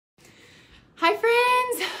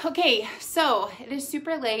Okay, so it is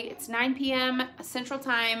super late. It's 9 p.m. Central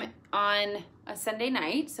Time on a Sunday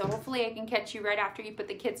night, so hopefully I can catch you right after you put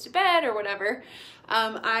the kids to bed or whatever.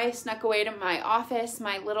 I snuck away to my office.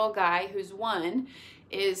 My little guy, who's 1,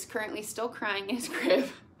 is currently still crying in his crib.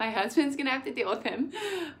 My husband's gonna have to deal with him.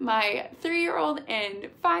 My 3-year-old and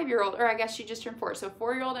 5-year-old, or I guess she just turned 4, so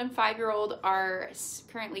 4-year-old and 5-year-old are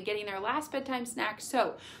currently getting their last bedtime snack.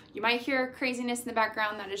 So you might hear craziness in the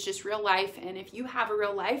background. That is just real life. And if you have a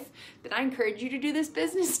real life, then I encourage you to do this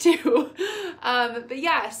business too. But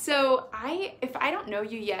yeah, so if I don't know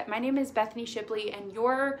you yet, my name is Bethany Shipley, and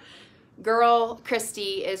your girl,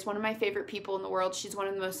 Christie, is one of my favorite people in the world. She's one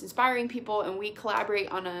of the most inspiring people, and we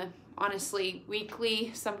collaborate on a honestly weekly,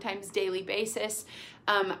 sometimes daily basis.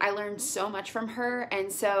 I learned so much from her,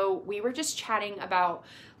 and so we were just chatting about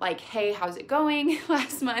like, hey, how's it going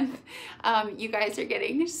last month? You guys are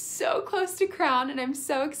getting so close to Crown, and I'm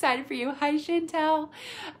so excited for you. Hi, Chantel.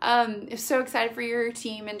 So excited for your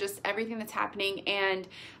team and just everything that's happening. And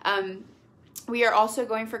we are also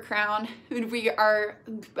going for Crown. We are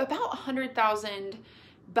about 100,000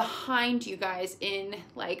 behind you guys in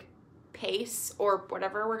like pace or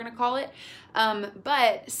whatever we're gonna call it,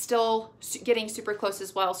 but still getting super close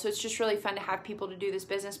as well. So it's just really fun to have people to do this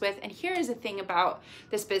business with. And here is the thing about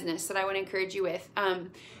this business that I want to encourage you with.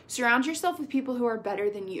 Surround yourself with people who are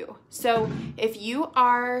better than you. So if you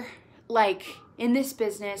are like in this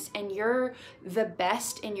business and you're the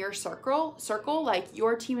best in your circle, like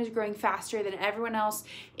your team is growing faster than everyone else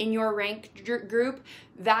in your rank group,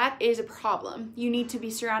 that is a problem. You need to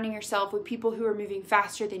be surrounding yourself with people who are moving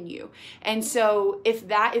faster than you. And so if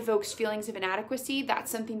that evokes feelings of inadequacy,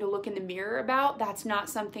 that's something to look in the mirror about. That's not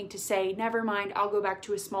something to say, never mind, I'll go back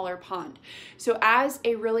to a smaller pond. So as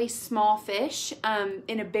a really small fish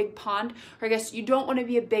in a big pond, or I guess you don't want to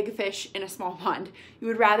be a big fish in a small pond. You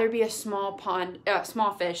would rather be a small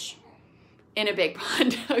fish in a big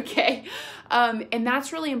pond, okay? And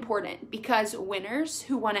that's really important, because winners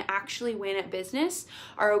who want to actually win at business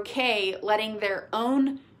are okay letting their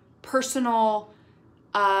own personal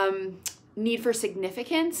need for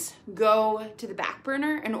significance go to the back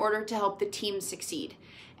burner in order to help the team succeed.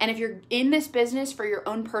 And if you're in this business for your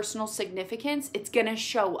own personal significance, it's gonna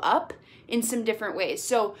show up in some different ways.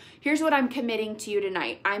 So here's what I'm committing to you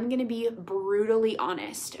tonight. I'm gonna be brutally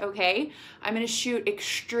honest, okay? I'm gonna shoot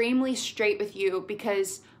extremely straight with you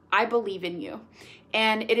because I believe in you.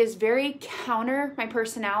 And it is very counter my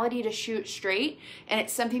personality to shoot straight. And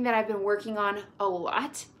it's something that I've been working on a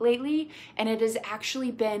lot lately. And it has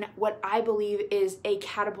actually been what I believe is a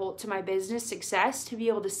catapult to my business success, to be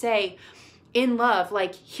able to say in love,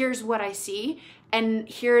 like, here's what I see and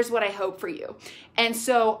here's what I hope for you. And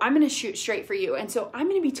so I'm gonna shoot straight for you. And so I'm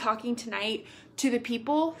gonna be talking tonight to the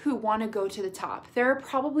people who wanna go to the top. There are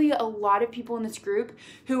probably a lot of people in this group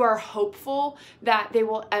who are hopeful that they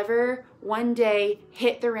will ever one day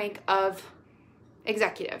hit the rank of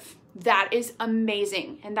executive. That is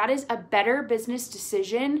amazing. And that is a better business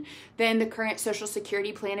decision than the current Social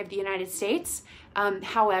Security plan of the United States.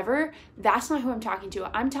 However, that's not who I'm talking to.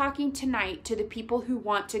 I'm talking tonight to the people who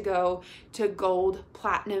want to go to gold,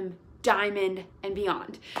 platinum, diamond, and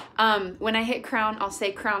beyond. When I hit crown, I'll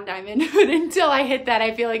say crown diamond, but until I hit that,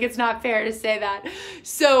 I feel like it's not fair to say that.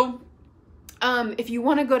 So if you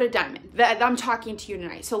want to go to diamond, I'm talking to you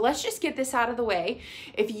tonight. So let's just get this out of the way.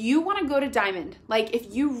 If you want to go to diamond, like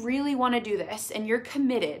if you really want to do this and you're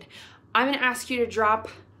committed, I'm going to ask you to drop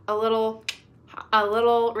a little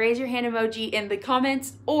raise your hand emoji in the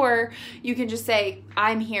comments, or you can just say,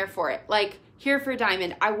 I'm here for it. Like, here for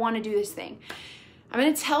diamond. I want to do this thing. I'm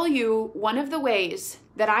going to tell you one of the ways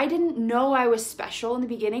that I didn't know I was special in the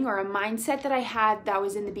beginning, or a mindset that I had that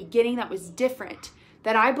was in the beginning that was different,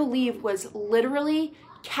 that I believe was literally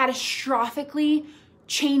catastrophically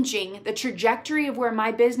changing the trajectory of where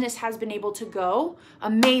my business has been able to go.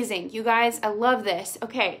 Amazing. You guys, I love this.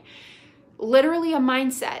 Okay. Literally a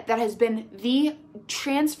mindset that has been the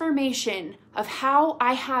transformation of how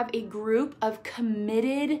I have a group of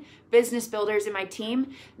committed business builders in my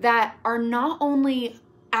team that are not only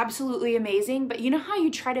absolutely amazing, but you know how you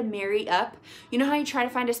try to marry up? You know how you try to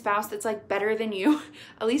find a spouse that's like better than you?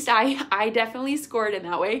 At least I definitely scored in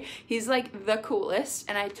that way. He's like the coolest,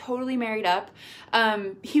 and I totally married up.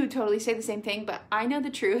 He would totally say the same thing, but I know the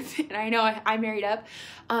truth, and I know I married up.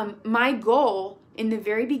 My goal in the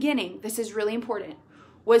very beginning, this is really important,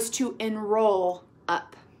 was to enroll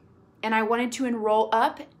up. And I wanted to enroll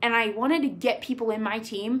up, and I wanted to get people in my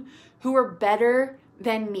team who were better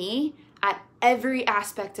than me at every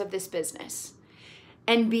aspect of this business.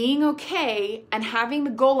 And being okay and having the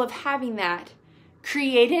goal of having that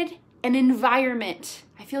created an environment.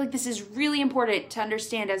 I feel like this is really important to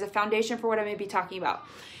understand as a foundation for what I may be talking about.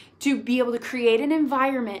 To be able to create an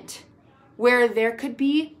environment where there could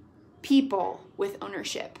be people with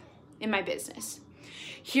ownership in my business.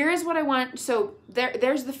 Here is what I want. So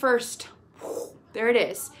there's the first, there it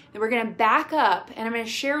is. And we're going to back up and I'm going to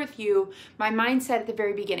share with you my mindset at the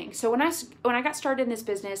very beginning. So when I got started in this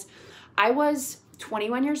business, I was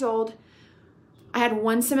 21 years old. I had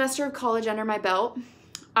 1 semester of college under my belt.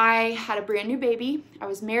 I had a brand new baby. I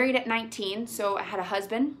was married at 19, so I had a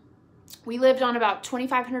husband. We lived on about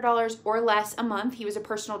 $2,500 or less a month. He was a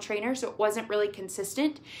personal trainer, so it wasn't really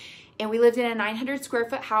consistent. And we lived in a 900 square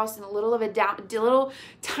foot house in a little of a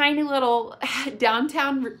tiny little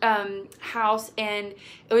downtown house, and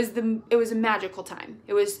it was a magical time.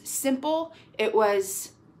 It was simple. It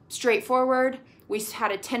was straightforward. We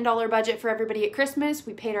had a $10 budget for everybody at Christmas.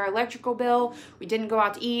 We paid our electrical bill. We didn't go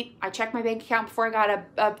out to eat. I checked my bank account before I got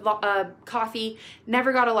a coffee.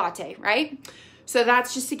 Never got a latte, right? So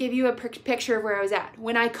that's just to give you a picture of where I was at.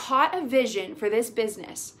 When I caught a vision for this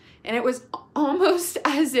business, and it was almost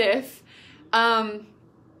as if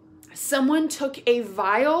someone took a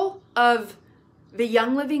vial of the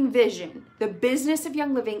Young Living vision, the business of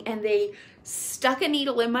Young Living, and they stuck a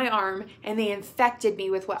needle in my arm and they infected me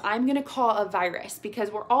with what I'm going to call a virus,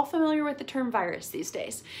 because we're all familiar with the term virus these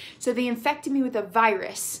days. So they infected me with a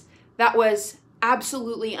virus that was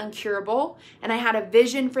absolutely uncurable, and I had a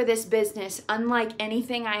vision for this business unlike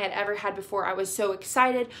anything I had ever had before. I was so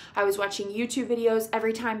excited. I was watching YouTube videos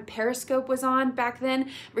every time Periscope was on back then.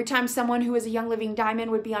 Every time someone who was a Young Living Diamond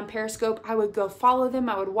would be on Periscope, I would go follow them.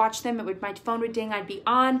 I would watch them. My phone would ding. I'd be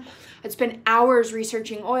on. I'd spend hours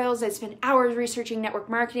researching oils. I'd spend hours researching network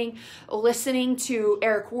marketing, listening to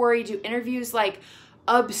Eric Worre do interviews, like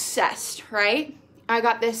obsessed, right? I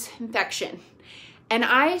got this infection. And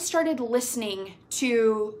I started listening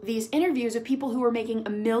to these interviews of people who were making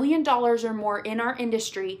 $1 million or more in our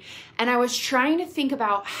industry. And I was trying to think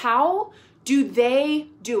about, how do they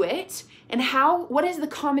do it? And what is the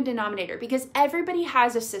common denominator? Because everybody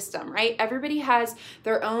has a system, right? Everybody has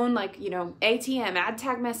their own, ATM, ad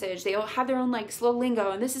tag message. They all have their own slow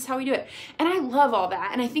lingo, and this is how we do it. And I love all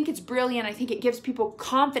that. And I think it's brilliant. I think it gives people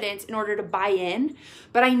confidence in order to buy in.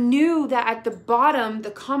 But I knew that at the bottom,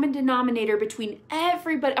 the common denominator between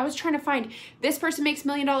everybody, I was trying to find, this person makes $1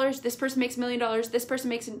 million, this person makes $1 million, this person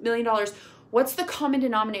makes $1 million. What's the common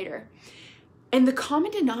denominator? And the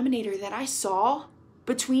common denominator that I saw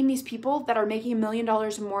between these people that are making $1 million or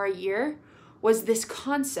more a year was this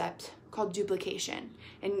concept called duplication.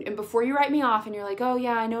 And before you write me off and you're like, oh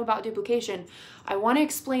yeah, I know about duplication, I want to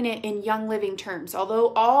explain it in Young Living terms.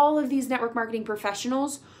 Although all of these network marketing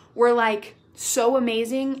professionals were so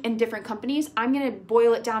amazing in different companies, I'm going to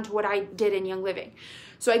boil it down to what I did in Young Living.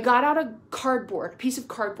 So I got out a piece of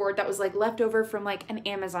cardboard that was left over from an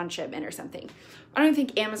Amazon shipment or something. I don't even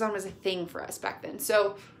think Amazon was a thing for us back then.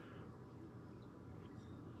 So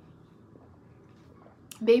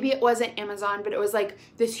maybe it wasn't Amazon, but it was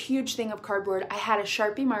this huge thing of cardboard. I had a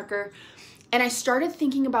Sharpie marker and I started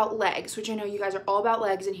thinking about legs, which I know you guys are all about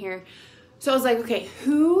legs in here. So I was like, okay,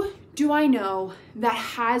 who do I know that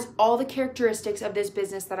has all the characteristics of this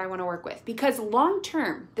business that I want to work with? Because long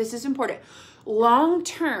term, this is important. Long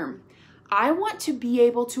term, I want to be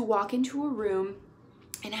able to walk into a room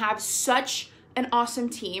and have such an awesome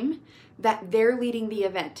team that they're leading the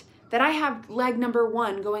event. That I have leg number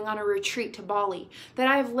 1 going on a retreat to Bali, that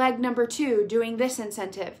I have leg number 2 doing this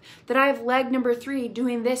incentive, that I have leg number 3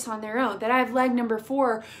 doing this on their own, that I have leg number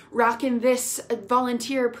 4 rocking this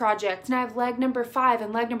volunteer project, and I have leg number 5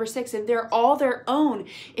 and leg number 6, and they're all their own.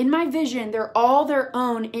 In my vision, they're all their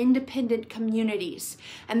own independent communities,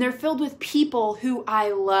 and they're filled with people who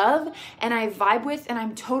I love and I vibe with, and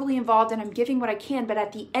I'm totally involved and I'm giving what I can. But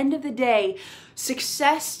at the end of the day,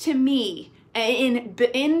 success to me,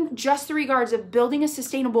 in just the regards of building a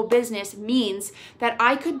sustainable business, means that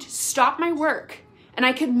I could stop my work and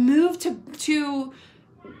I could move to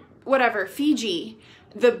whatever, Fiji,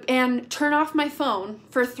 and turn off my phone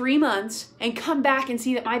for 3 months and come back and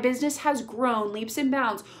see that my business has grown leaps and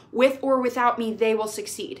bounds. With or without me, they will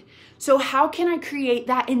succeed. So how can I create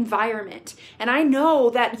that environment? And I know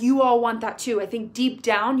that you all want that too. I think deep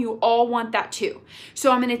down, you all want that too.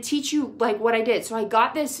 So I'm going to teach you what I did. So I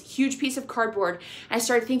got this huge piece of cardboard and I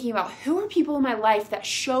started thinking about, who are people in my life that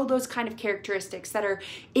show those kind of characteristics, that are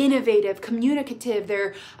innovative, communicative,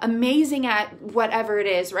 they're amazing at whatever it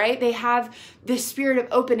is, right? They have this spirit of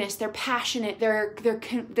openness, they're passionate,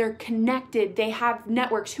 they're connected, they have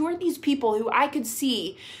networks. Who are these people who I could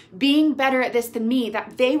see being better at this than me,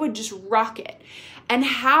 that they would just rock it. And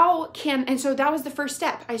so that was the first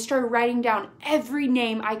step. I started writing down every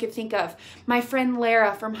name I could think of. My friend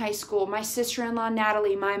Lara from high school, my sister-in-law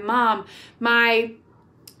Natalie, my mom, my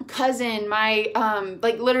cousin, my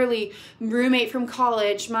literally roommate from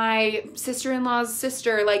college, my sister-in-law's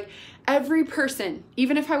sister, like every person,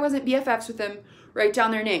 even if I wasn't BFFs with them, write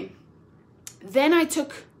down their name. Then I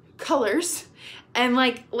took colors and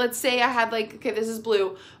like, let's say I had like, okay, this is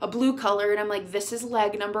blue, a blue color, and I'm like, this is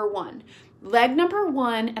leg number 1. Leg number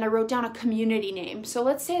 1, and I wrote down a community name. So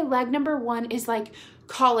let's say leg number 1 is like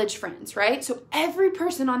college friends, right? So every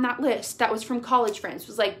person on that list that was from college friends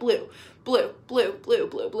was like blue, blue, blue, blue,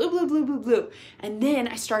 blue, blue, blue, blue, blue, blue. And then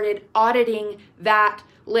I started auditing that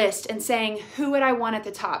list and saying, who would I want at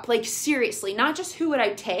the top? Like seriously, not just who would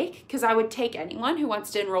I take, because I would take anyone who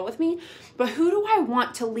wants to enroll with me, but who do I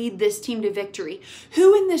want to lead this team to victory?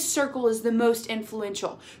 Who in this circle is the most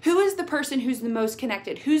influential? Who is the person who's the most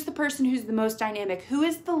connected? Who's the person who's the most dynamic? Who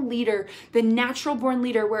is the leader, the natural born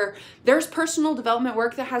leader, where there's personal development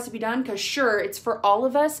work that has to be done, because sure, it's for all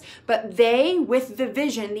of us, but they, with the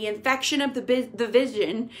vision, the infection of the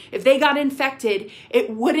vision, if they got infected,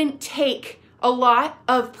 it wouldn't take a lot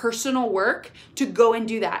of personal work to go and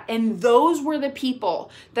do that. And those were the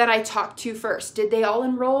people that I talked to first. Did they all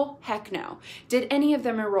enroll? Heck no. Did any of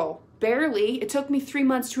them enroll? Barely. It took me 3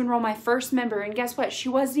 months to enroll my first member. And guess what? She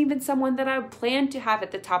wasn't even someone that I planned to have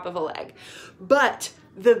at the top of a leg. But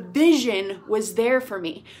the vision was there for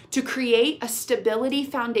me to create a stability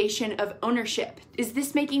foundation of ownership. Is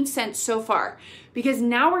this making sense so far? Because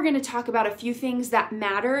now we're going to talk about a few things that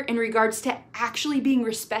matter in regards to actually being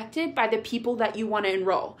respected by the people that you want to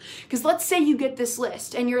enroll. Because let's say you get this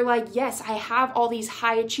list and you're like, yes, I have all these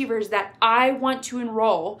high achievers that I want to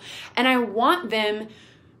enroll, and I want them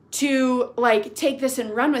to like take this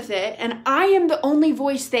and run with it, and I am the only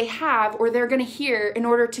voice they have or they're going to hear in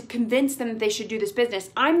order to convince them that they should do this business.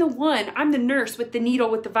 I'm the nurse with the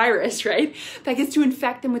needle with the virus, right? That gets to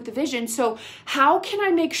infect them with the vision. So how can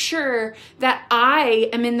I make sure that I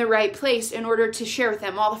am in the right place in order to share with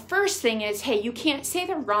them? Well, the first thing is, hey, you can't say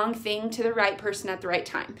the wrong thing to the right person at the right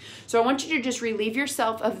time. So I want you to just relieve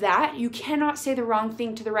yourself of that. You cannot say the wrong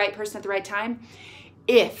thing to the right person at the right time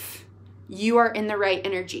if you are in the right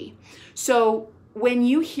energy. So when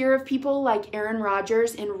you hear of people like Aaron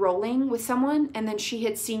Rodgers enrolling with someone and then she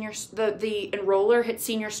hits senior, the enroller hits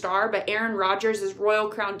senior star, but Aaron Rodgers is Royal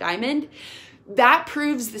Crown Diamond, that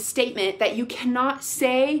proves the statement that you cannot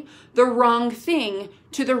say the wrong thing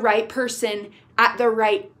to the right person at the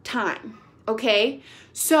right time. Okay?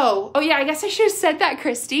 So, oh yeah, I guess I should have said that,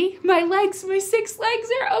 Christy. My 6 legs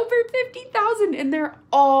are over 50,000 and they're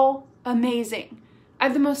all amazing. I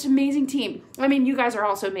have the most amazing team. I mean, you guys are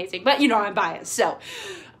also amazing, but you know, I'm biased. So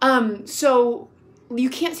you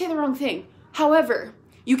can't say the wrong thing. However,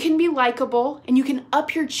 you can be likable and you can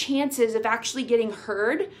up your chances of actually getting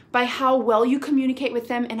heard by how well you communicate with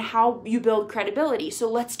them and how you build credibility. So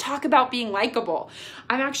let's talk about being likable.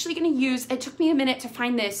 I'm actually going to use, it took me a minute to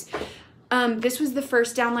find this. This was the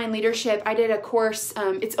first downline leadership. I did a course.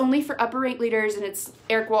 It's only for upper rank leaders and it's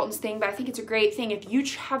Eric Walton's thing, but I think it's a great thing. If you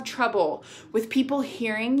have trouble with people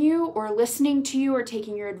hearing you or listening to you or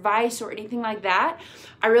taking your advice or anything like that,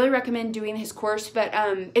 I really recommend doing his course, but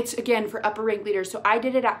it's again for upper rank leaders. So I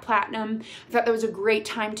did it at Platinum. I thought that was a great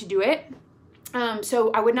time to do it.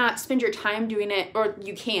 So I would not spend your time doing it, or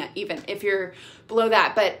you can't even if you're below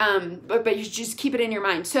that, but you just keep it in your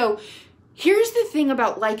mind. So here's the thing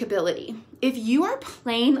about likability. If you are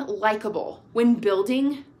plain likable when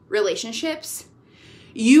building relationships,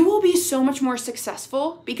 you will be so much more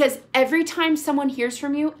successful, because every time someone hears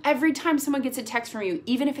from you, every time someone gets a text from you,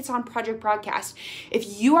 even if it's on Project Broadcast,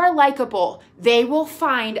 if you are likable, they will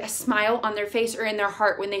find a smile on their face or in their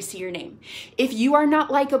heart when they see your name. If you are not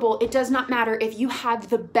likable, it does not matter if you have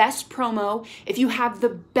the best promo, if you have the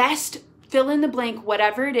best fill in the blank,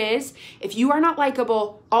 whatever it is. If you are not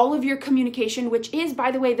likable, all of your communication, which is, by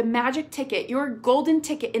the way, the magic ticket, your golden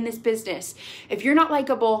ticket in this business, if you're not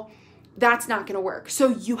likable, that's not going to work.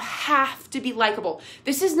 So you have to be likable.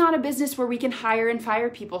 This is not a business where we can hire and fire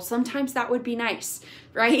people. Sometimes that would be nice,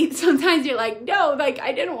 right? Sometimes you're like, no, like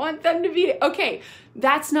I didn't want them to be, okay.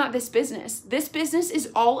 That's not this business. This business is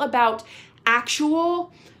all about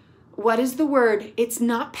actual, what is the word? It's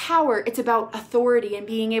not power. It's about authority and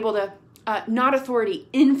being able to, not authority,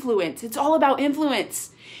 influence. It's all about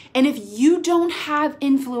influence. And if you don't have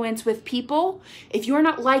influence with people, if you're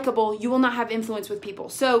not likable, you will not have influence with people.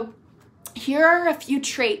 So here are a few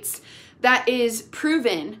traits that is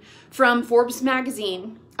proven from Forbes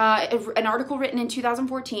magazine, an article written in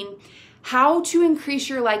 2014, how to increase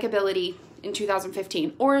your likability in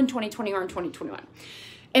 2015 or in 2020 or in 2021.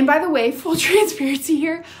 And by the way, full transparency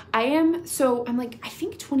here, I'm like, I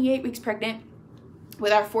think 28 weeks pregnant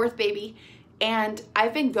with our 4th baby. And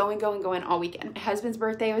I've been going all weekend. My husband's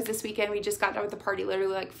birthday was this weekend. We just got done with the party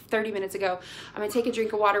literally like 30 minutes ago. I'm gonna take a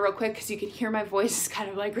drink of water real quick because you can hear my voice is kind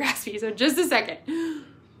of like raspy. So just a second.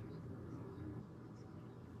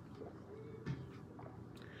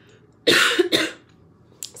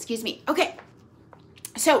 Excuse me. Okay.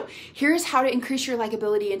 So here's how to increase your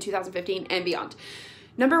likability in 2015 and beyond.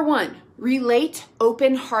 Number 1, relate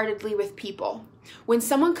open-heartedly with people. When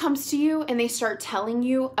someone comes to you and they start telling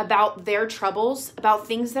you about their troubles, about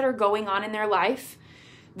things that are going on in their life,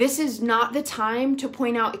 this is not the time to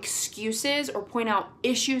point out excuses or point out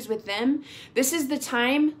issues with them. This is the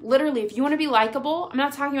time, literally, if you want to be likable, I'm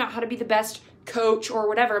not talking about how to be the best coach or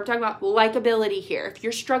whatever. I'm talking about likability here. If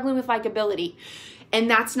you're struggling with likability and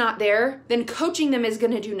that's not there, then coaching them is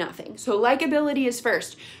going to do nothing. So likability is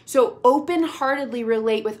first. So open-heartedly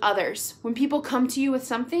relate with others. When people come to you with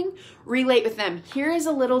something, relate with them. Here is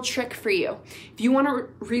a little trick for you. If you want to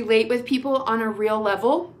relate with people on a real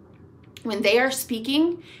level, when they are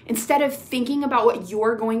speaking, instead of thinking about what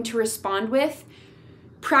you're going to respond with,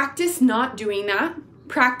 practice not doing that.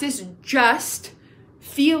 Practice just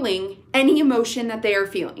feeling any emotion that they are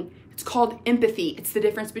feeling. It's called empathy. It's the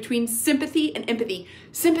difference between sympathy and empathy.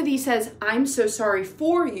 Sympathy says, I'm so sorry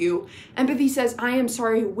for you. Empathy says, I am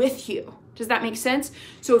sorry with you. Does that make sense?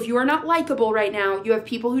 So if you are not likable right now, you have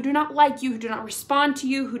people who do not like you, who do not respond to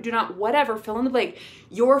you, who do not whatever, fill in the blank.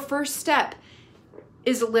 Your first step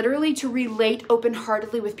is literally to relate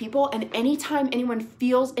open-heartedly with people. And anytime anyone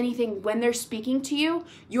feels anything when they're speaking to you,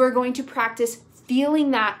 you are going to practice feeling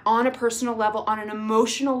that on a personal level, on an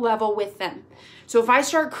emotional level with them. So if I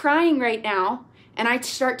start crying right now and I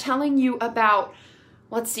start telling you about,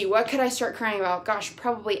 let's see, what could I start crying about? Gosh,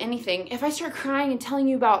 probably anything. If I start crying and telling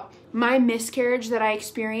you about my miscarriage that I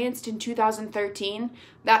experienced in 2013,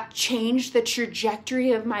 that changed the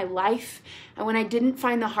trajectory of my life. And when I didn't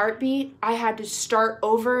find the heartbeat, I had to start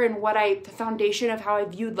over in the foundation of how I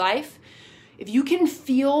viewed life. If you can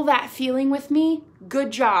feel that feeling with me,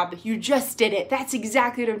 good job. You just did it. That's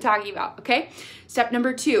exactly what I'm talking about, okay? Step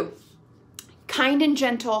number 2, kind and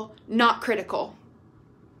gentle, not critical.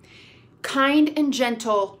 Kind and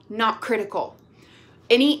gentle, not critical.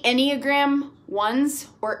 Any Enneagram 1s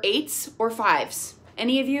or 8s or 5s?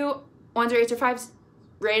 Any of you 1s or 8s or 5s?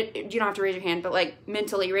 You don't have to raise your hand, but like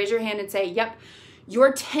mentally raise your hand and say, yep.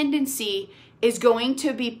 Your tendency is going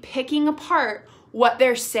to be picking apart what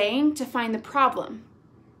they're saying to find the problem,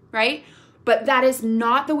 right? But that is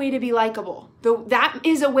not the way to be likable. That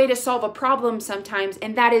is a way to solve a problem sometimes,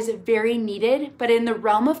 and that is very needed. But in the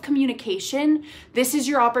realm of communication, this is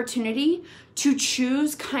your opportunity to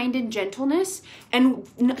choose kind and gentleness. And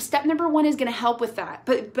step number 1 is going to help with that,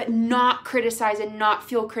 but not criticize and not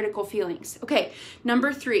feel critical feelings. Okay,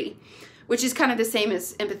 number 3, which is kind of the same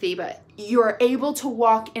as empathy, but you're able to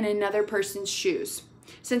walk in another person's shoes.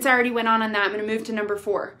 Since I already went on that, I'm going to move to number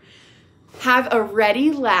 4. Have a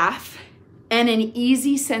ready laugh and an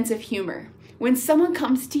easy sense of humor. When someone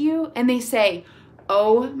comes to you and they say,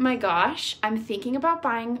 oh my gosh, I'm thinking about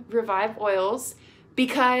buying Revive oils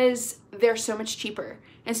because they're so much cheaper.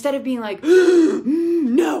 Instead of being like,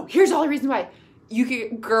 no, here's all the reasons why.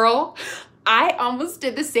 Girl, I almost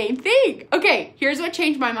did the same thing. Okay, here's what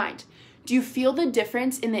changed my mind. Do you feel the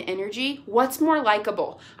difference in the energy? What's more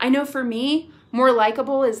likable? I know for me, more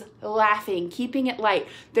likable is laughing, keeping it light.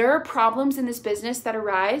 There are problems in this business that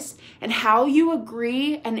arise, and how you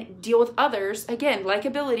agree and deal with others, again,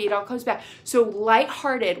 likability, it all comes back. So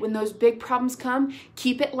lighthearted, when those big problems come,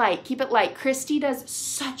 keep it light, keep it light. Christie does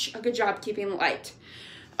such a good job keeping it light.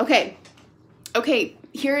 Okay,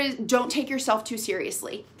 here is, don't take yourself too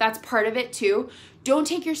seriously. That's part of it too. Don't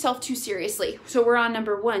take yourself too seriously. So we're on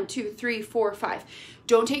number 1, 2, 3, 4, 5.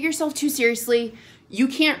 Don't take yourself too seriously. You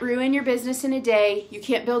can't ruin your business in a day. You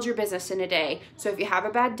can't build your business in a day. So if you have a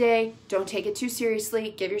bad day, don't take it too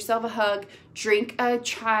seriously. Give yourself a hug, drink a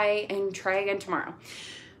chai, and try again tomorrow.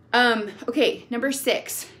 Okay, number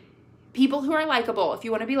 6, people who are likable, if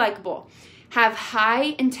you want to be likable, have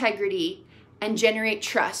high integrity and generate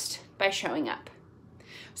trust by showing up.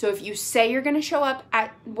 So if you say you're going to show up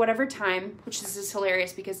at whatever time, which this is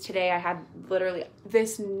hilarious because today I had literally,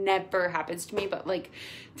 this never happens to me, but like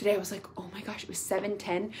today I was like, oh my gosh, it was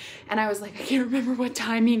 7:10. And I was like, I can't remember what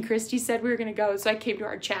time me and Christy said we were going to go. So I came to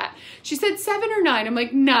our chat. She said 7 or 9. I'm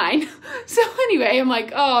like 9. So anyway, I'm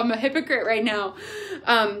like, oh, I'm a hypocrite right now.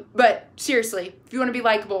 But seriously, if you want to be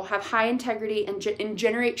likable, have high integrity and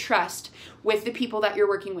generate trust with the people that you're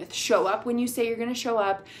working with. Show up when you say you're going to show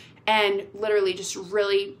up. And literally just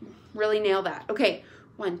really Really nail that. Okay,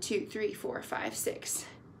 1, 2, 3, 4, 5, 6,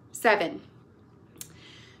 7.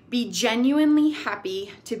 Be genuinely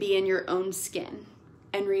happy to be in your own skin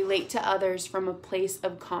and relate to others from a place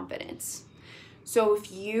of confidence. So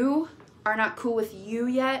if you are not cool with you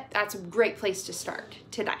yet, that's a great place to start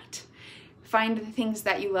tonight. Find the things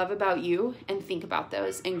that you love about you and think about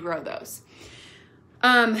those and grow those.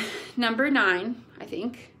 Number 9, I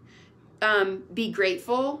think, be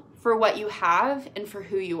grateful for what you have and for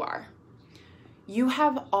who you are. You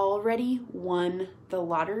have already won the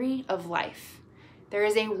lottery of life. There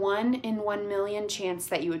is a 1 in 1 million chance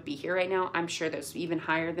that you would be here right now. I'm sure there's even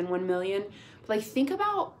higher than 1 million. But like, think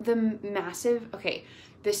about the massive, okay,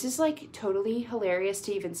 this is like totally hilarious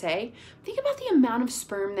to even say. Think about the amount of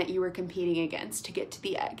sperm that you were competing against to get to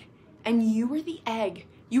the egg. And you were the egg.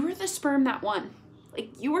 You were the sperm that won.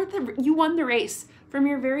 Like, you won the race. From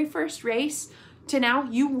your very first race to now,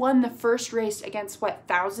 you won the first race against what,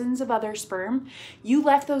 thousands of other sperm? You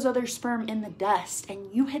left those other sperm in the dust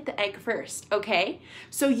and you hit the egg first, okay?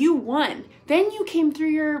 So you won. Then you came through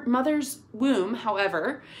your mother's womb,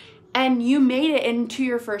 however, and you made it into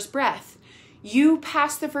your first breath. You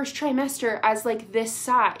passed the first trimester as like this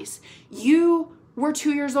size. You were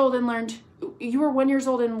 2 years old and you were 1 year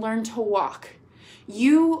old and learned to walk.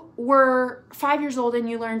 You were 5 years old and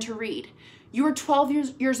you learned to read. You were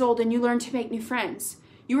 12 years old and you learned to make new friends.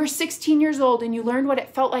 You were 16 years old and you learned what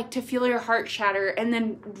it felt like to feel your heart shatter and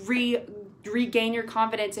then regain your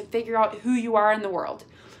confidence and figure out who you are in the world.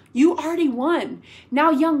 You already won.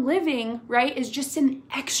 Now Young Living, right, is just an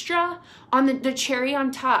extra on the cherry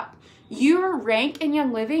on top. Your rank in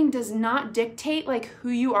Young Living does not dictate like who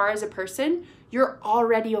you are as a person. You're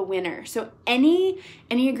already a winner. So any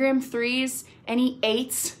Enneagram 3s, any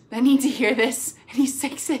 8s that need to hear this, any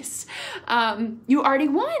 6s, you already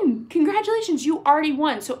won. Congratulations, you already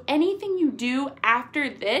won. So anything you do after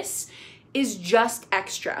this is just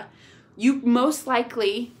extra. You most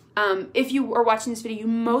likely, if you are watching this video, you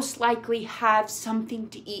most likely have something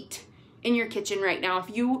to eat in your kitchen right now.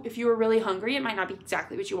 If you are really hungry, it might not be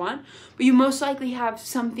exactly what you want, but you most likely have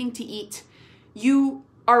something to eat. You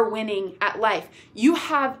are winning at life. You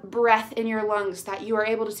have breath in your lungs that you are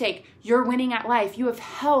able to take. You're winning at life. You have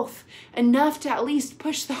health enough to at least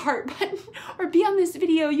push the heart button or be on this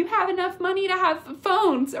video. You have enough money to have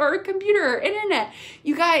phones or a computer or internet.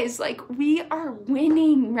 You guys, like, we are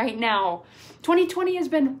winning right now. 2020 has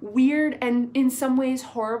been weird and in some ways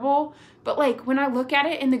horrible, but like when I look at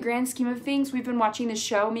it in the grand scheme of things, we've been watching this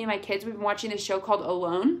show, me and my kids, we've been watching this show called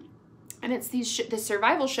Alone. And it's this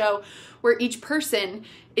survival show where each person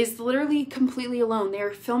is literally completely alone.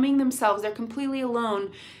 They're filming themselves. They're completely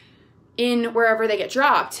alone in wherever they get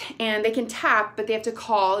dropped. And they can tap, but they have to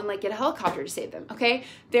call and like get a helicopter to save them, okay?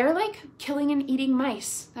 They're like killing and eating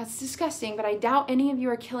mice. That's disgusting, but I doubt any of you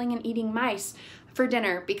are killing and eating mice for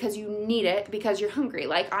dinner because you need it, because you're hungry.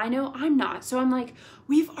 Like, I know I'm not. So I'm like,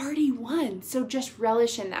 we've already won. So just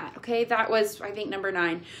relish in that, okay? That was, I think, number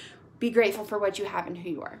 9. Be grateful for what you have and who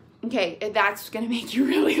you are. Okay, that's gonna make you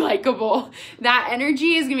really likable. That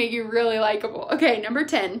energy is gonna make you really likable. Okay, number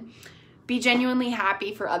 10, be genuinely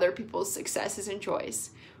happy for other people's successes and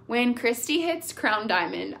joys. When Christie hits Crown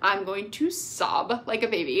Diamond, I'm going to sob like a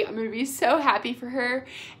baby. I'm gonna be so happy for her.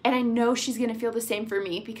 And I know she's gonna feel the same for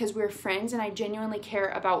me because we're friends and I genuinely care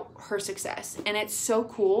about her success. And it's so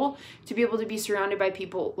cool to be able to be surrounded by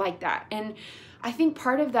people like that. And I think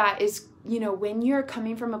part of that is, you know, when you're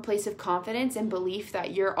coming from a place of confidence and belief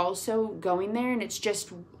that you're also going there and it's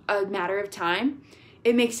just a matter of time,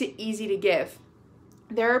 it makes it easy to give.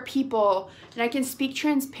 There are people, and I can speak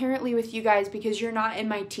transparently with you guys because you're not in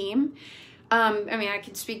my team. I mean, I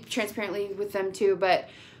can speak transparently with them too, but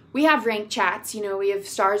we have rank chats. You know, we have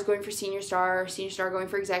stars going for senior star going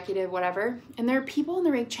for executive, whatever. And there are people in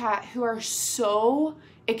the rank chat who are so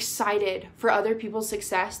excited for other people's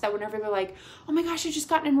success that whenever they're like, oh my gosh, I just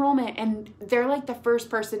got an enrollment, and they're like the first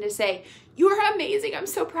person to say, you are amazing, I'm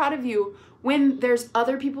so proud of you, when there's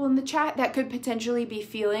other people in the chat that could potentially be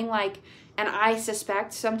feeling like, and I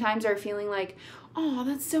suspect sometimes are feeling like, oh,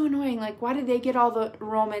 that's so annoying, like why did they get all the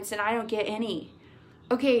enrollments and I don't get any?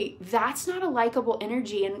 Okay, that's not a likable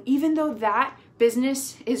energy. And even though that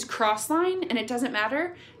business is cross-line and it doesn't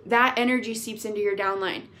matter, that energy seeps into your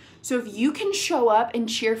downline. So if you can show up and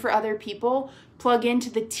cheer for other people, plug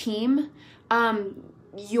into the team,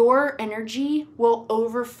 your energy will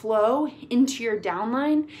overflow into your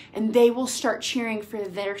downline and they will start cheering for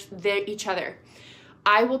each other.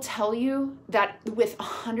 I will tell you that with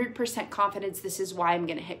 100% confidence, this is why I'm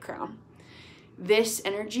gonna hit Crown. This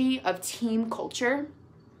energy of team culture,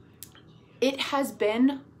 it has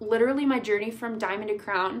been literally my journey from Diamond to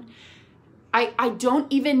Crown. I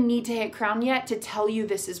don't even need to hit crown yet to tell you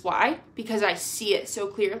this is why, because I see it so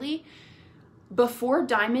clearly. Before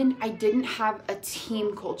diamond, I didn't have a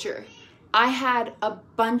team culture. I had a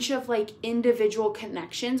bunch of like individual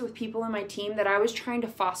connections with people in my team that I was trying to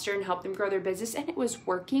foster and help them grow their business, and it was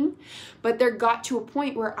working. But there got to a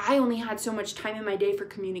point where I only had so much time in my day for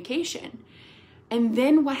communication. And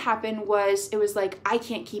then what happened was, it was like, I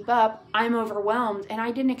can't keep up, I'm overwhelmed, and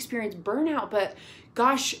I didn't experience burnout, but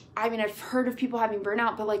gosh, I mean, I've heard of people having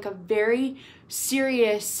burnout, but like a very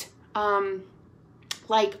serious,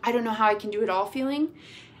 like, I don't know how I can do it all feeling.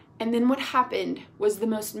 And then what happened was the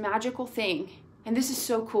most magical thing, and this is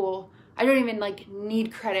so cool. I don't even like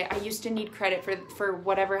need credit. I used to need credit for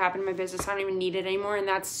whatever happened in my business. I don't even need it anymore, and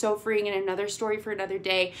that's so freeing, and another story for another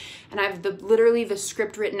day. And I have literally the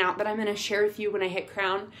script written out that I'm going to share with you when I hit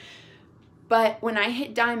crown. But when I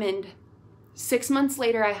hit diamond, 6 months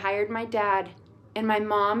later, I hired my dad, and my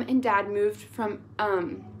mom and dad moved from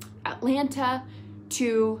Atlanta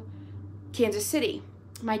to Kansas City.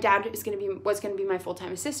 My dad was going to be my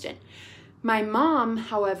full-time assistant. My mom,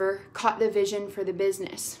 however, caught the vision for the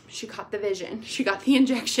business. She caught the vision. She got the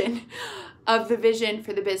injection of the vision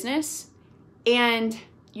for the business. And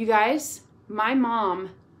you guys, my mom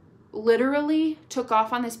literally took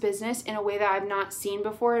off on this business in a way that I've not seen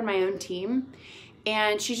before in my own team.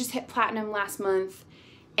 And she just hit platinum last month.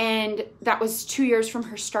 And that was 2 years from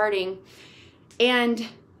her starting. And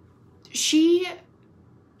she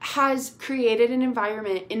has created an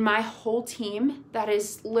environment in my whole team that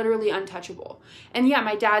is literally untouchable. And yeah,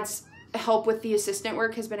 my dad's help with the assistant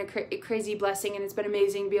work has been a crazy blessing, and it's been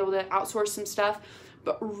amazing to be able to outsource some stuff.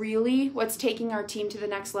 But really what's taking our team to the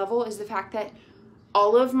next level is the fact that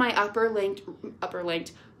all of my upper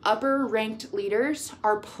ranked leaders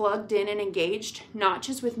are plugged in and engaged, not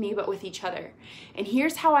just with me, but with each other. And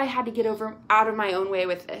here's how I had to get out of my own way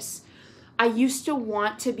with this. I used to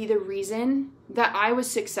want to be the reason that I was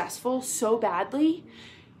successful so badly,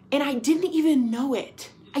 and I didn't even know it.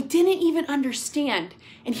 I didn't even understand.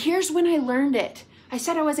 And here's when I learned it. I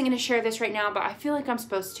said I wasn't going to share this right now, but I feel like I'm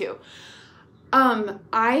supposed to.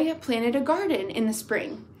 I planted a garden in the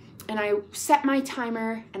spring, and I set my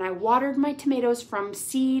timer, and I watered my tomatoes from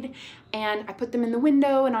seed, and I put them in the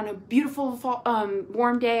window, and on a beautiful fall,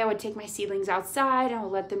 warm day, I would take my seedlings outside, and I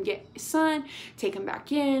would let them get sun, take them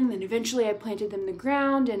back in, then eventually I planted them in the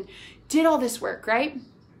ground and did all this work, right?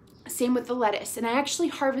 Same with the lettuce, and I actually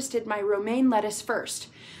harvested my romaine lettuce first.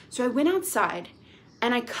 So I went outside,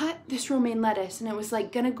 and I cut this romaine lettuce, and it was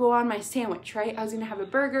like gonna go on my sandwich, right? I was gonna have a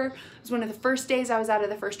burger. It was one of the first days I was out of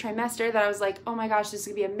the first trimester that I was like, oh my gosh, this is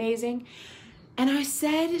gonna be amazing. And I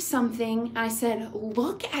said something, I said,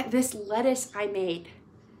 look at this lettuce I made.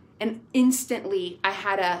 And instantly I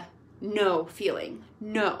had a no feeling,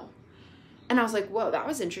 no. And I was like, whoa, that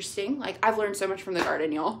was interesting. Like, I've learned so much from the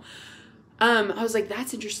garden, y'all. I was like,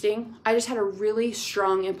 that's interesting. I just had a really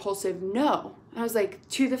strong, impulsive no. I was like,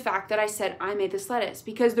 to the fact that I said I made this lettuce,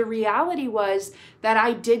 because the reality was that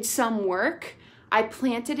I did some work. I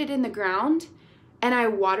planted it in the ground and I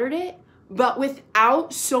watered it, but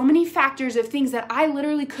without so many factors of things that I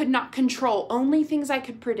literally could not control, only things I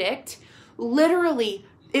could predict. Literally,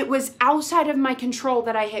 it was outside of my control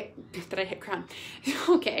that I hit crown.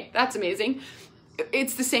 Okay, that's amazing.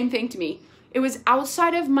 It's the same thing to me. It was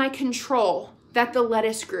outside of my control that the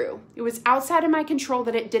lettuce grew. It was outside of my control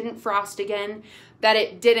that it didn't frost again, that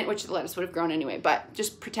it didn't, which the lettuce would have grown anyway, but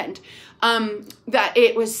just pretend, that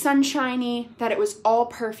it was sunshiny, that it was all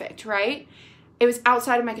perfect, right? It was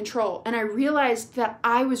outside of my control. And I realized that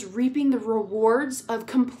I was reaping the rewards of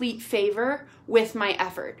complete favor with my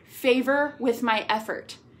effort. Favor with my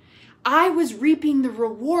effort. I was reaping the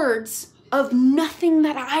rewards of nothing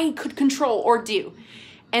that I could control or do.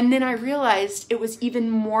 And then I realized it was even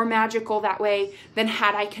more magical that way than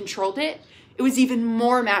had I controlled it. It was even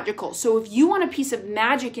more magical. So if you want a piece of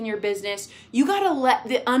magic in your business, you got to let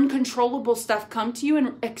the uncontrollable stuff come to you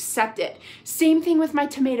and accept it. Same thing with my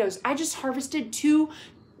tomatoes. I just harvested 2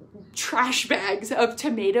 trash bags of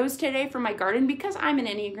tomatoes today from my garden because I'm an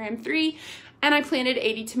Enneagram 3 and I planted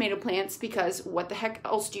 80 tomato plants because what the heck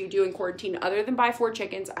else do you do in quarantine other than buy 4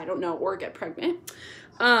 chickens? I don't know, or get pregnant.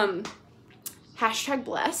 Hashtag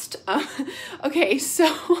blessed. Okay, so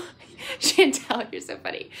Chantel, you're so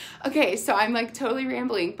funny. Okay, so I'm like totally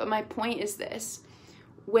rambling, but my point is this.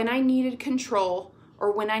 When I needed control,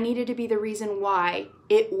 or when I needed to be the reason why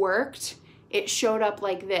it worked, it showed up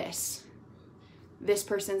like this. This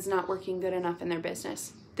person's not working good enough in their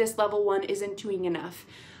business. This level 1 isn't doing enough.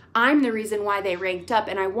 I'm the reason why they ranked up,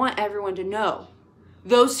 and I want everyone to know.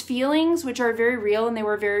 Those feelings, which are very real, and they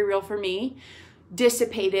were very real for me,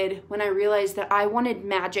 dissipated when I realized that I wanted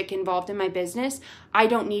magic involved in my business. I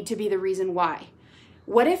don't need to be the reason why.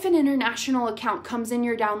 What if an international account comes in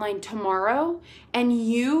your downline tomorrow and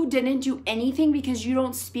you didn't do anything because you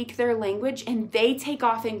don't speak their language and they take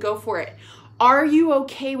off and go for it? Are you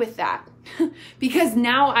okay with that? Because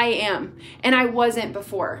now I am, and I wasn't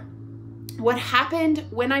before. What happened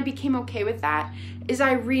when I became okay with that is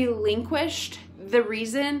I relinquished the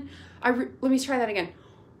reason. Let me try that again.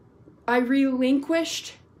 I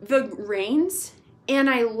relinquished the reins and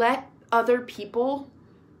I let other people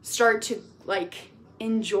start to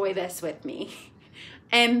enjoy this with me.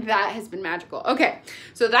 And that has been magical. Okay,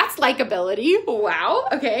 so that's likability. Wow,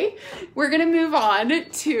 okay. We're gonna move on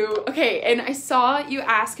to, and I saw you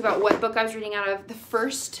ask about what book I was reading out of. The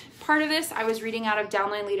first part of this, I was reading out of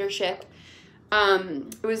Downline Leadership.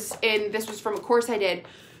 This was from a course I did.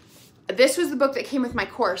 This was the book that came with my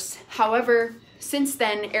course. However, since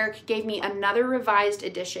then, Eric gave me another revised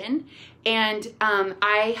edition, and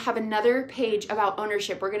I have another page about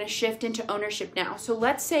ownership. We're gonna shift into ownership now. So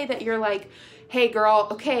let's say that you're like, hey girl,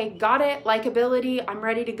 okay, got it, likability, I'm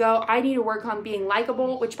ready to go. I need to work on being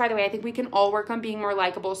likable, which by the way, I think we can all work on being more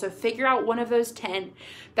likable. So figure out one of those 10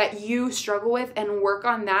 that you struggle with and work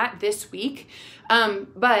on that this week.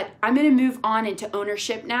 But I'm gonna move on into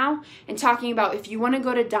ownership now and talking about if you wanna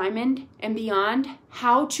go to Diamond and beyond,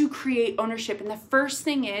 how to create ownership. And the first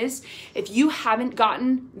thing is, if you haven't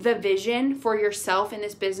gotten the vision for yourself in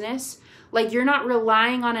this business, like you're not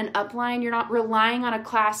relying on an upline, you're not relying on a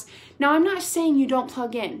class. Now, I'm not saying you don't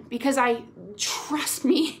plug in, because trust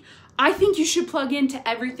me, I think you should plug into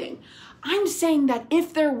everything. I'm saying that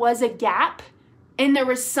if there was a gap and there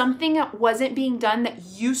was something that wasn't being done that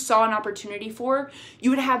you saw an opportunity for, you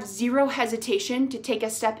would have zero hesitation to take a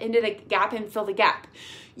step into the gap and fill the gap.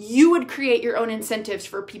 You would create your own incentives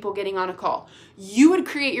for people getting on a call. You would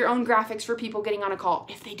create your own graphics for people getting on a call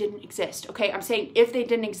if they didn't exist, okay? I'm saying if they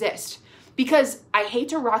didn't exist. Because I hate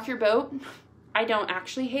to rock your boat. I don't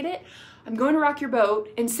actually hate it. I'm going to rock your boat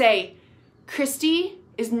and say, Christie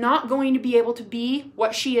is not going to be able to be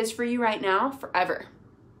what she is for you right now forever.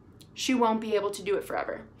 She won't be able to do it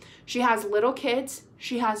forever. She has little kids.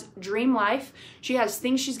 She has dream life. She has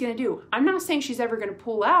things she's going to do. I'm not saying she's ever going to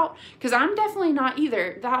pull out, because I'm definitely not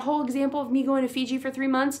either. That whole example of me going to Fiji for 3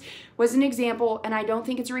 months was an example, and I don't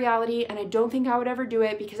think it's a reality, and I don't think I would ever do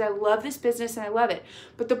it because I love this business and I love it.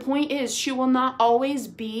 But the point is, she will not always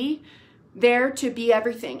be there to be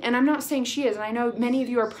everything. And I'm not saying she is, and I know many of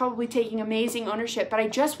you are probably taking amazing ownership, but I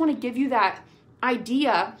just want to give you that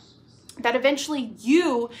idea that eventually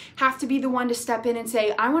you have to be the one to step in and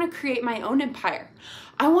say, I want to create my own empire.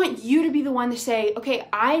 I want you to be the one to say, okay,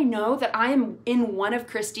 I know that I am in one of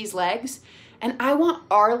Christie's legs, and I want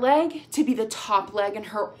our leg to be the top leg in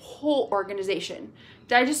her whole organization.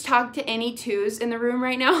 Did I just talk to any twos in the room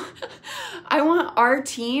right now? I want our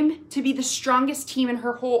team to be the strongest team in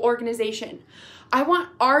her whole organization. I want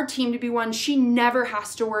our team to be one she never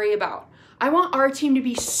has to worry about. I want our team to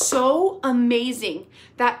be so amazing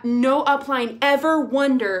that no upline ever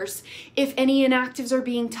wonders if any inactives are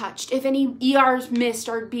being touched, if any ERs missed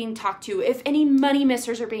are being talked to, if any money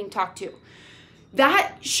missers are being talked to.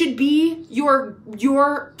 That should be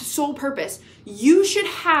your sole purpose. You should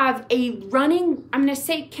have a running, I'm gonna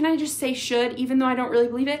say, can I just say should, even though I don't really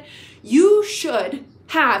believe it? You should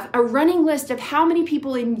have a running list of how many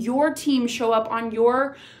people in your team show up on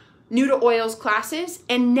your New to Oils classes,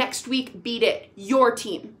 and next week beat it. Your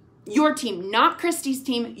team, not Christie's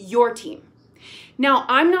team, your team. Now,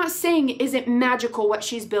 I'm not saying is it magical what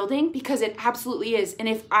she's building, because it absolutely is. And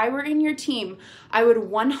if I were in your team, I would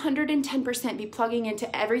 110% be plugging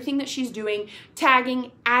into everything that she's doing,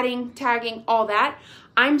 tagging, adding, tagging, all that.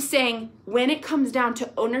 I'm saying when it comes down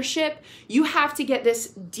to ownership, you have to get this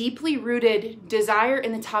deeply rooted desire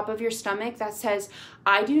in the top of your stomach that says,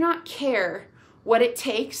 I do not care what it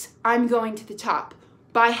takes, I'm going to the top.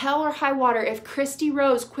 By hell or high water, if Christie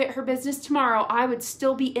Rose quit her business tomorrow, I would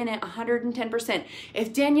still be in it 110%.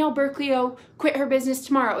 If Danielle Berklio quit her business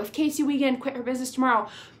tomorrow, if Casey Wiegand quit her business tomorrow,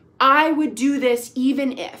 I would do this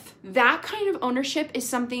even if. That kind of ownership is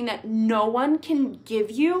something that no one can give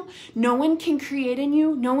you, no one can create in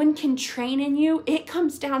you, no one can train in you. It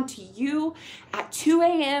comes down to you at 2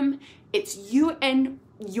 a.m. It's you and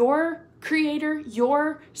your creator,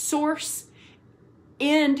 your source.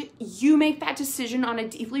 And you make that decision on a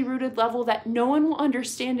deeply rooted level that no one will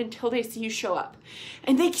understand until they see you show up.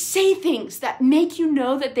 And they say things that make you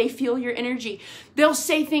know that they feel your energy. They'll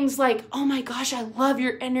say things like, oh my gosh, I love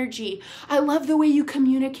your energy. I love the way you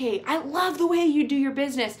communicate. I love the way you do your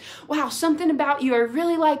business. Wow, something about you. I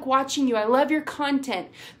really like watching you. I love your content.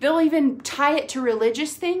 They'll even tie it to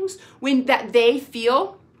religious things that they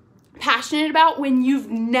feel passionate about when you've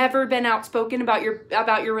never been outspoken about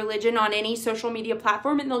your religion on any social media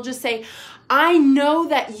platform, and they'll just say, I know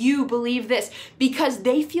that you believe this, because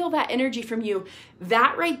they feel that energy from you.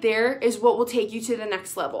 That right there is what will take you to the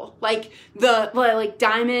next level. Like the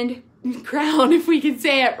diamond crown, if we can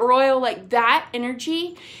say it, royal, like that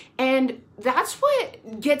energy. And that's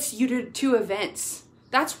what gets you to events.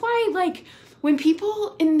 That's why, like, when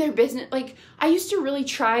people in their business, like, I used to really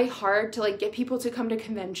try hard to, like, get people to come to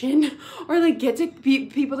convention or, like, get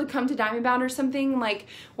people to come to Diamond Bound or something, like,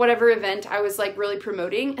 whatever event I was, like, really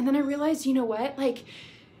promoting. And then I realized, you know what, like,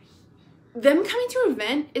 them coming to an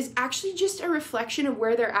event is actually just a reflection of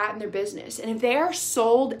where they're at in their business. And if they are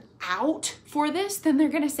sold out for this, then they're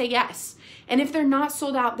going to say yes. And if they're not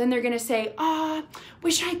sold out, then they're going to say,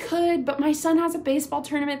 wish I could, but my son has a baseball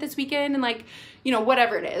tournament this weekend, and, like, you know,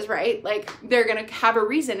 whatever it is, right? Like, they're going to have a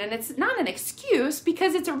reason, and it's not an excuse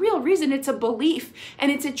because it's a real reason. It's a belief,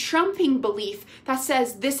 and it's a trumping belief that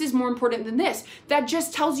says this is more important than this. That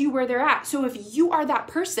just tells you where they're at. So if you are that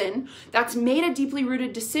person that's made a deeply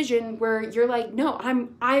rooted decision where you're like, no,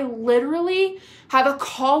 I literally have a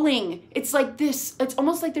calling. It's like this, it's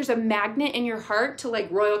almost like there's a magnet in your heart to, like,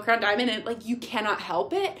 Royal Crown Diamond, and, like, you cannot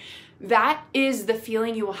help it. That is the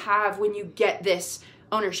feeling you will have when you get this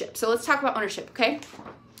ownership. So let's talk about ownership, okay?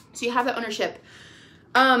 So you have the ownership.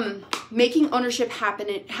 Making ownership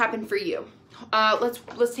happen for you.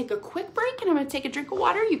 Let's take a quick break, and I'm gonna take a drink of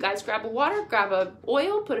water. You guys grab a water, grab a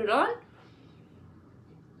oil, put it on.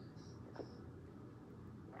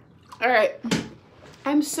 All right.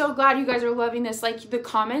 I'm so glad you guys are loving this. Like, the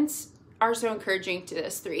comments are so encouraging to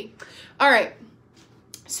this 3. All right.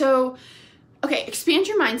 So, okay, expand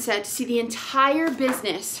your mindset to see the entire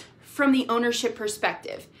business from the ownership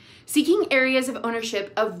perspective. Seeking areas of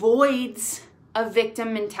ownership avoids a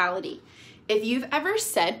victim mentality. If you've ever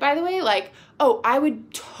said, by the way, like, oh, I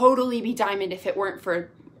would totally be diamond if it weren't for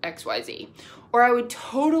XYZ, or I would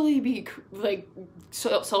totally be, like,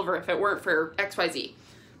 silver if it weren't for XYZ.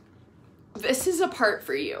 This is a part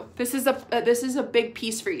for you. This is a big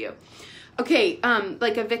piece for you. Okay,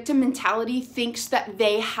 like, a victim mentality thinks that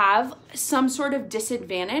they have some sort of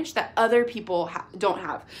disadvantage that other people don't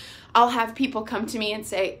have. I'll have people come to me and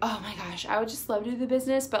say, oh my gosh, I would just love to do the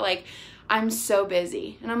business, but, like, I'm so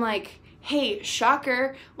busy. And I'm like, hey,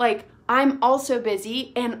 shocker, like, I'm also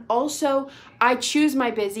busy, and also I choose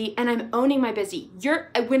my busy, and I'm owning my busy.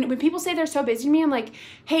 When people say they're so busy to me, I'm like,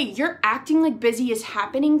 hey, you're acting like busy is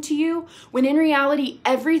happening to you, when in reality,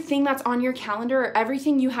 everything that's on your calendar or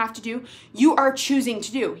everything you have to do, you are choosing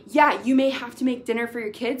to do. Yeah, you may have to make dinner for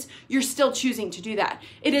your kids. You're still choosing to do that.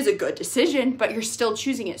 It is a good decision, but you're still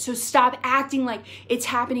choosing it. So stop acting like it's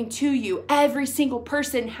happening to you. Every single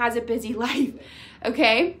person has a busy life,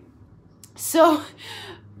 okay? So,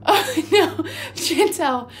 oh, no,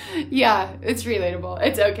 Chantel, yeah, it's relatable.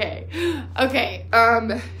 It's okay. Okay,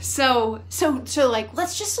 so like,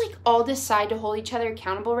 let's just, like, all decide to hold each other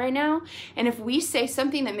accountable right now. And if we say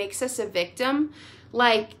something that makes us a victim,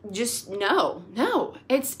 like, just no,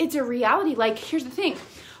 it's a reality. Like, here's the thing.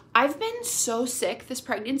 I've been so sick this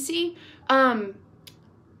pregnancy,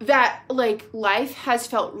 that, like, life has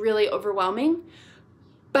felt really overwhelming,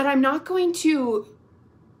 but I'm not going to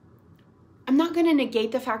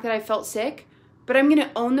negate the fact that I felt sick, but I'm going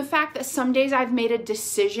to own the fact that some days I've made a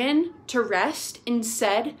decision to rest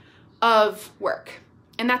instead of work.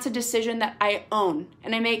 And that's a decision that I own.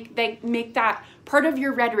 And they make that part of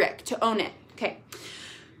your rhetoric to own it. Okay.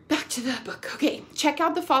 Back to the book. Okay. Check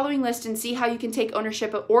out the following list and see how you can take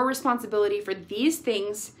ownership or responsibility for these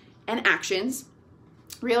things and actions,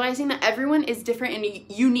 realizing that everyone is different and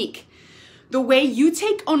unique. The way you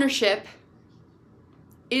take ownership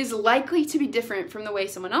is likely to be different from the way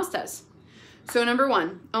someone else does. So number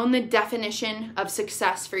 1, own the definition of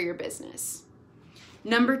success for your business.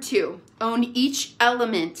 Number 2, own each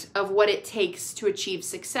element of what it takes to achieve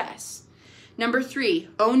success. Number 3,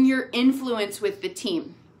 own your influence with the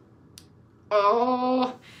team.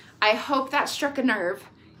 Oh, I hope that struck a nerve,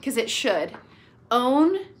 because it should.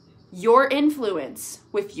 Own your influence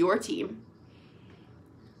with your team.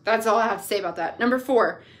 That's all I have to say about that. Number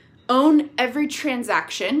 4, own every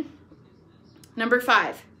transaction. Number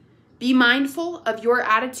 5, be mindful of your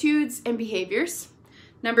attitudes and behaviors.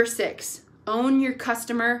 Number 6, own your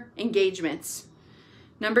customer engagements.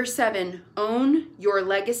 Number 7, own your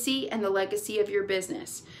legacy and the legacy of your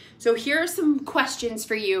business. So here are some questions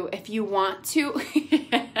for you if you want to.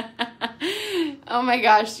 Oh my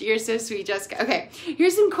gosh, you're so sweet, Jessica. Okay,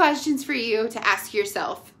 here's some questions for you to ask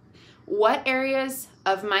yourself. What areas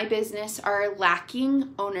of my business are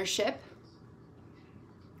lacking ownership?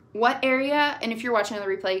 What area, and if you're watching on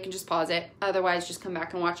the replay, you can just pause it. Otherwise, just come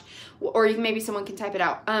back and watch. Or maybe someone can type it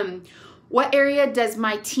out. What area does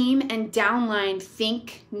my team and downline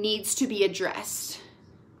think needs to be addressed?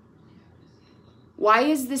 Why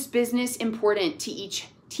is this business important to each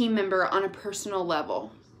team member on a personal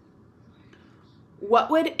level? What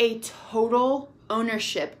would a total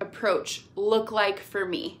ownership approach look like for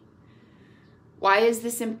me? Why is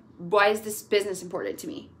this business important to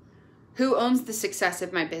me? Who owns the success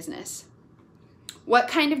of my business? What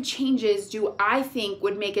kind of changes do I think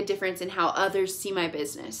would make a difference in how others see my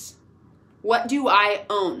business? What do I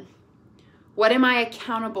own? What am I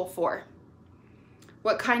accountable for?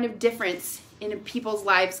 What kind of difference in people's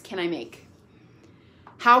lives can I make?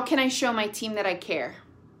 How can I show my team that I care?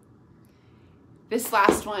 This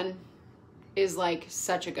last one is like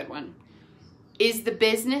such a good one. Is the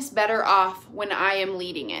business better off when I am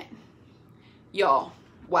leading it? Y'all,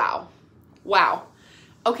 wow. Wow.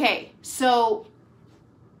 Okay, so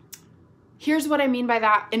here's what I mean by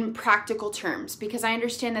that in practical terms, because I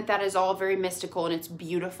understand that that is all very mystical and it's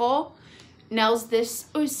beautiful. Nels, this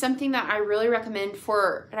is something that I really recommend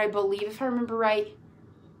for, and I believe if I remember right,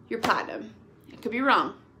 your platinum. I could be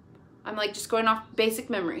wrong. I'm like just going off basic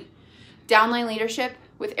memory. Downline Leadership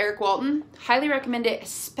with Eric Walton. Highly recommend it,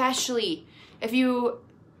 especially if you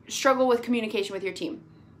struggle with communication with your team.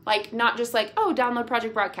 Like not just like, oh, download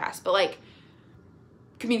Project Broadcast, but like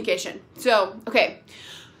communication. So, okay.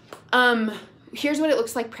 Here's what it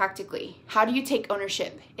looks like practically. How do you take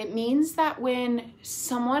ownership? It means that when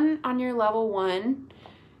someone on your level 1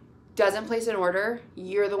 doesn't place an order,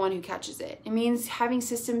 you're the one who catches it. It means having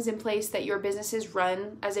systems in place that your business is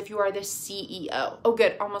run as if you are the CEO. Oh,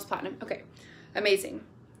 good. Almost platinum. Okay. Amazing.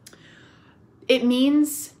 It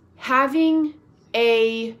means having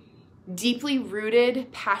a deeply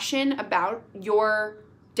rooted passion about your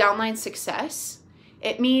downline success.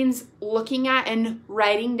 It means looking at and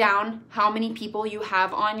writing down how many people you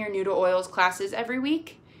have on your New to Oils classes every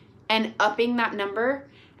week and upping that number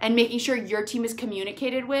and making sure your team is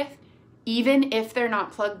communicated with, even if they're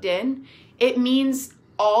not plugged in. It means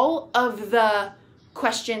all of the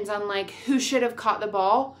questions on like who should have caught the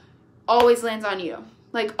ball always lands on you,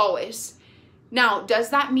 like always. Now, does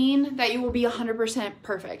that mean that you will be 100%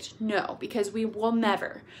 perfect? No, because we will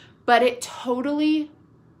never. But it totally,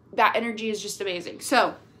 that energy is just amazing.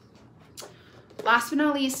 So, last but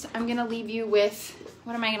not least, I'm going to leave you with,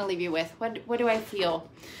 what am I going to leave you with? What do I feel?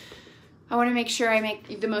 I want to make sure I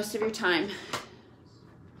make the most of your time.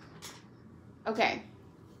 Okay.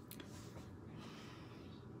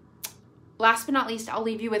 Last but not least, I'll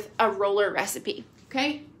leave you with a roller recipe.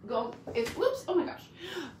 Okay? Whoops, oh my gosh.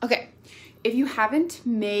 Okay. If you haven't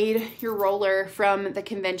made your roller from the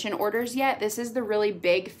convention orders yet, this is the really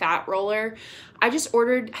big fat roller. I just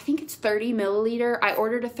ordered, I think it's 30 milliliter. I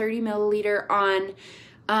ordered a 30 milliliter on,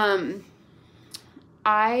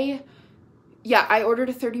 I ordered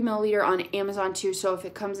a 30 milliliter on Amazon too. So if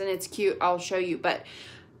it comes in, it's cute, I'll show you. But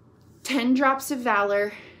 10 drops of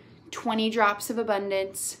Valor, 20 drops of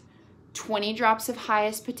Abundance, 20 drops of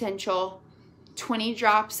Highest Potential, 20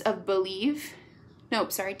 drops of Believe.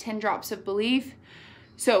 Nope, sorry, 10 drops of Believe.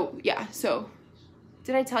 So, yeah, so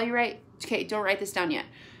did I tell you right? Okay, don't write this down yet.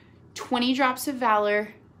 20 drops of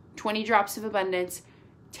Valor, 20 drops of Abundance,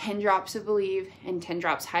 10 drops of Believe, and 10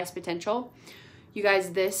 drops Highest Potential. You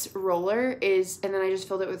guys, this roller is, and then I just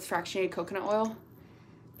filled it with fractionated coconut oil.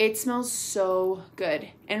 It smells so good.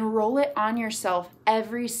 And roll it on yourself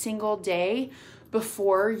every single day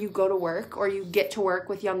before you go to work or you get to work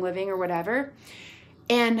with Young Living or whatever.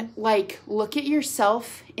 And like, look at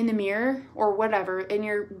yourself in the mirror or whatever, in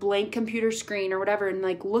your blank computer screen or whatever, and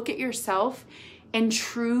like, look at yourself and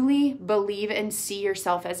truly believe and see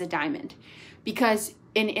yourself as a diamond. Because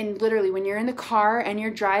in literally when you're in the car and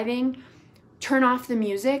you're driving, turn off the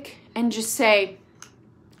music and just say,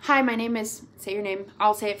 hi, my name is, say your name,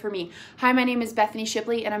 I'll say it for me. Hi, my name is Bethany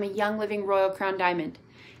Shipley and I'm a Young Living Royal Crown Diamond.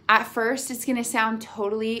 At first, it's gonna sound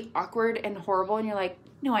totally awkward and horrible and you're like,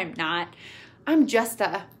 no, I'm not. I'm just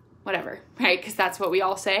a whatever, right? Because that's what we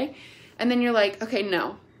all say. And then you're like, okay,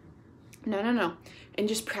 no. And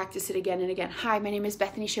just practice it again and again. Hi, my name is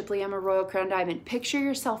Bethany Shipley. I'm a Royal Crown Diamond. Picture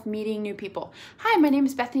yourself meeting new people. Hi, my name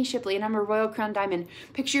is Bethany Shipley and I'm a Royal Crown Diamond.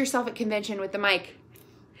 Picture yourself at convention with the mic.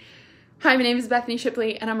 Hi, my name is Bethany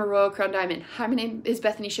Shipley, and I'm a Royal Crown Diamond. Hi, my name is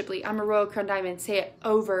Bethany Shipley. I'm a Royal Crown Diamond. Say it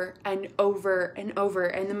over and over and over,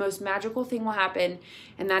 and the most magical thing will happen,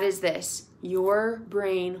 and that is this. Your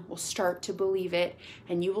brain will start to believe it,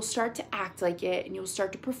 and you will start to act like it, and you will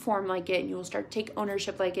start to perform like it, and you will start to take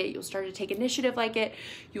ownership like it. You'll start to take initiative like it.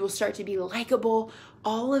 You will start to be likable.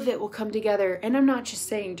 All of it will come together, and I'm not just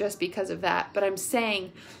saying just because of that, but I'm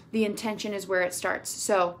saying the intention is where it starts.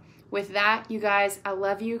 So with that, you guys, I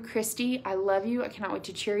love you. Christie, I love you. I cannot wait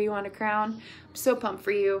to cheer you on a crown. I'm so pumped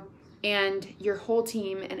for you and your whole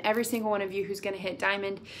team and every single one of you who's going to hit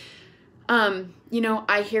diamond. You know,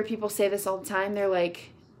 I hear people say this all the time. They're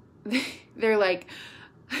like,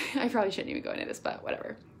 I probably shouldn't even go into this, but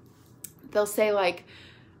whatever. They'll say like,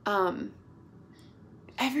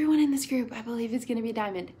 everyone in this group, I believe, is going to be a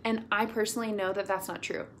diamond. And I personally know that that's not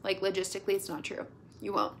true. Like, logistically, it's not true.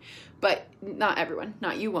 You won't. But not everyone.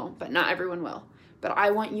 Not you won't, but not everyone will. But I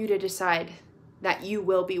want you to decide that you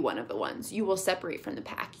will be one of the ones. You will separate from the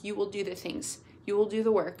pack. You will do the things. You will do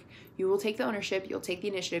the work. You will take the ownership. You'll take the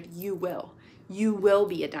initiative. You will. You will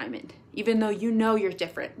be a diamond. Even though you know you're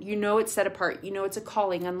different. You know it's set apart. You know it's a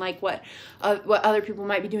calling, unlike what other people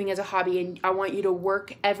might be doing as a hobby. And I want you to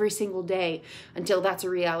work every single day until that's a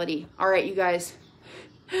reality. All right, you guys.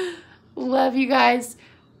 Love you guys.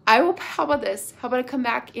 I will, how about this? How about I come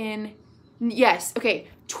back in, yes, okay,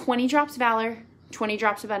 20 drops Valor, 20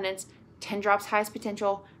 drops Abundance, 10 drops Highest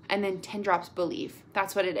Potential, and then 10 drops Believe.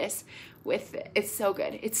 That's what it is. It's so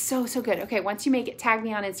good. It's so, so good. Okay, once you make it, tag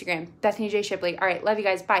me on Instagram, Bethany J. Shipley. All right, love you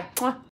guys. Bye. Mwah.